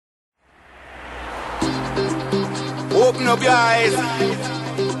Open up your eyes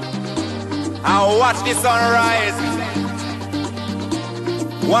and watch the sunrise.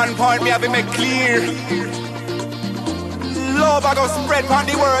 One point me have to make clear. Love I go spread on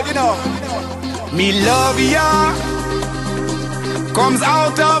the world, you know. Me love ya comes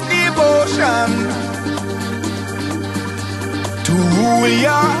out of devotion to rule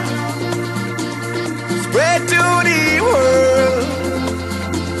ya, spread to the world.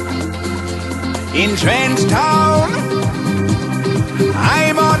 In Trench Town,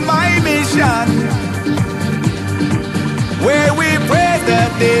 I'm on my mission, where we pray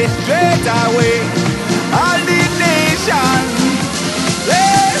that they straight away all the nation.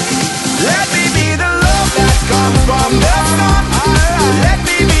 Let me be the love that comes from the sun. Let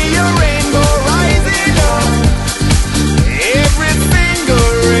me be your rainbow rising up. Every single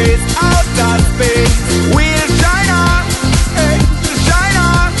race out of space will shine on, shine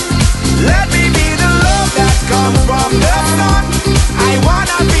on. Let me be the love that comes from the sun. I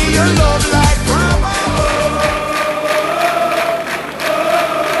wanna be your love light from above.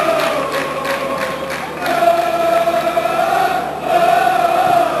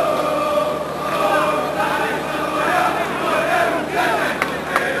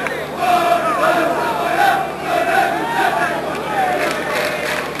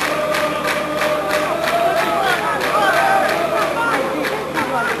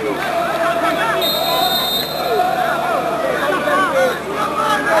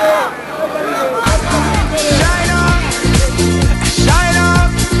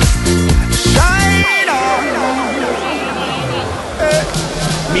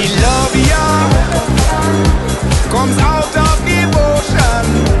 Comes out of devotion.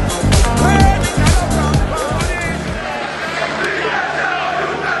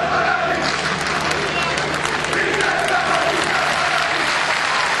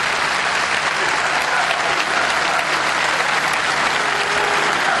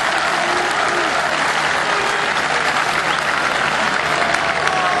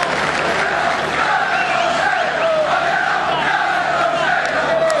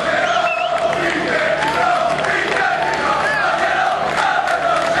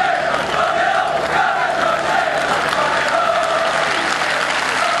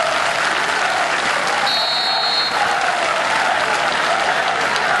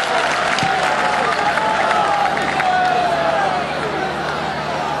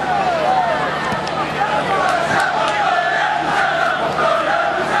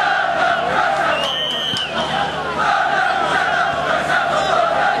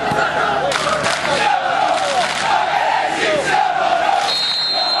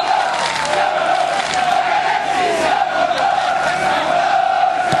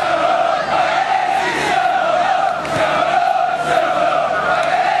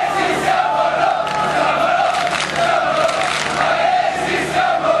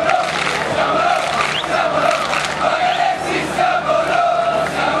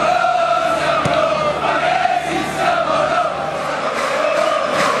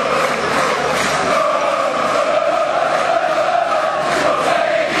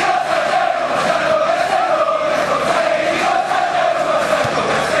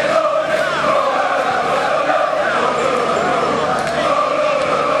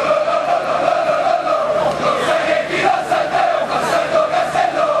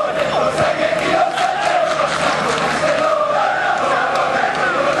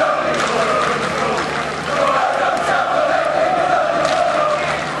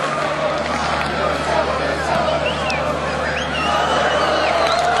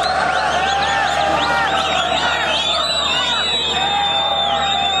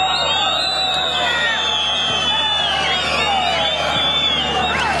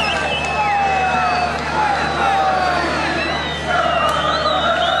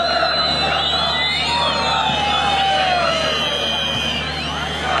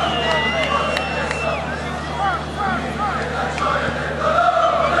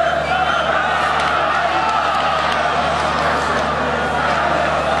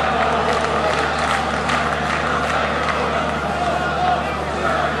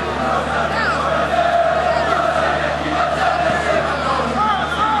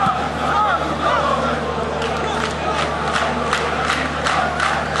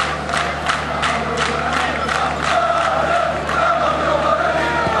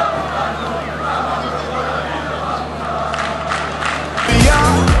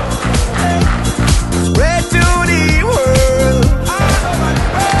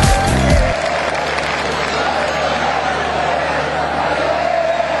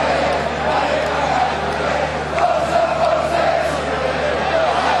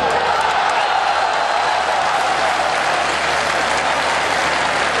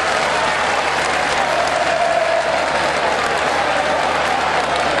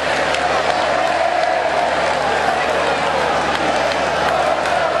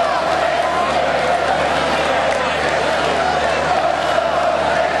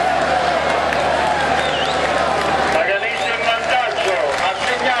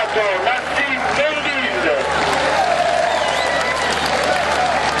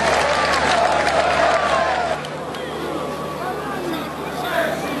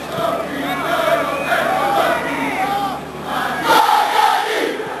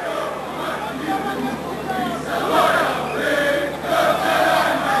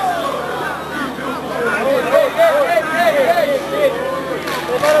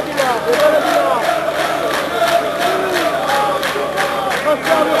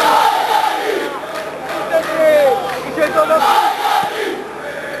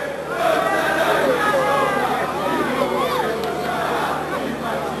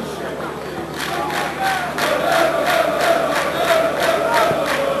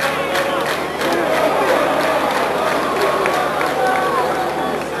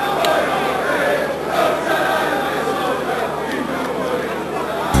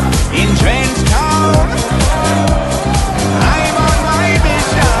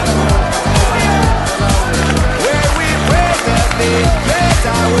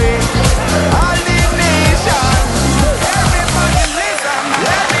 right away. All the nation, everybody listen,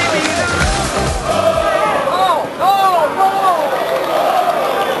 let me be the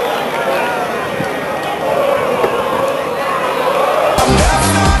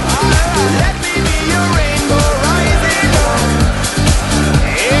let me be your rainbow rising up.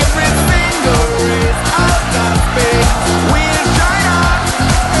 Every single race out of space will shine on,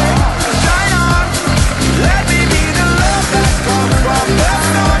 shine on. Let me be the love that comes from the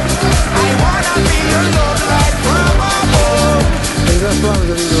sun. I wanna be your love light from above.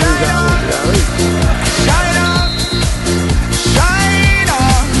 Shine on, shine on, shine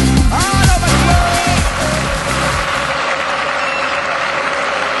on, all over the world.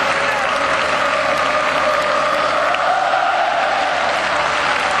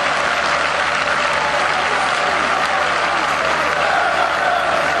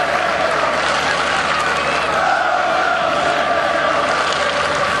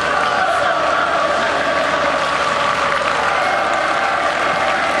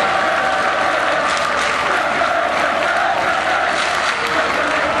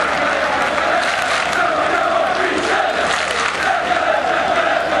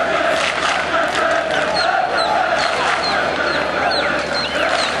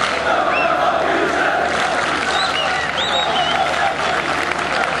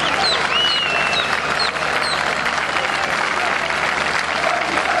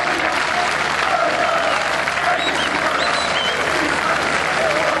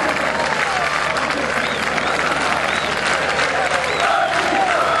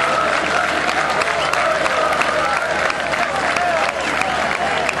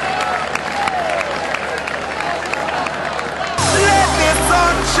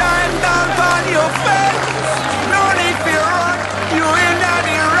 Shine down on your face. No need to run, you in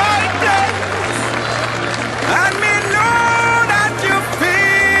the right place. And me know that you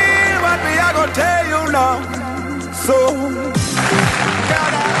feel what me I gonna tell you now. So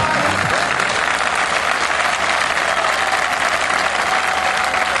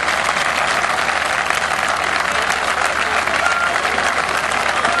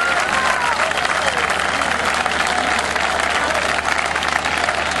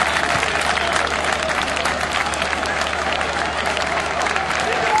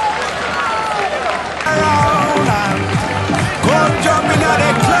come jump in at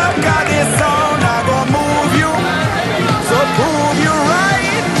the club, got this sound, I gon' move you. So prove you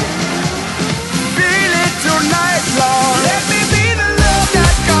right. Feel it tonight, Lord. Let me be the love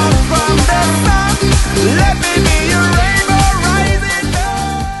that comes from the sun. Let me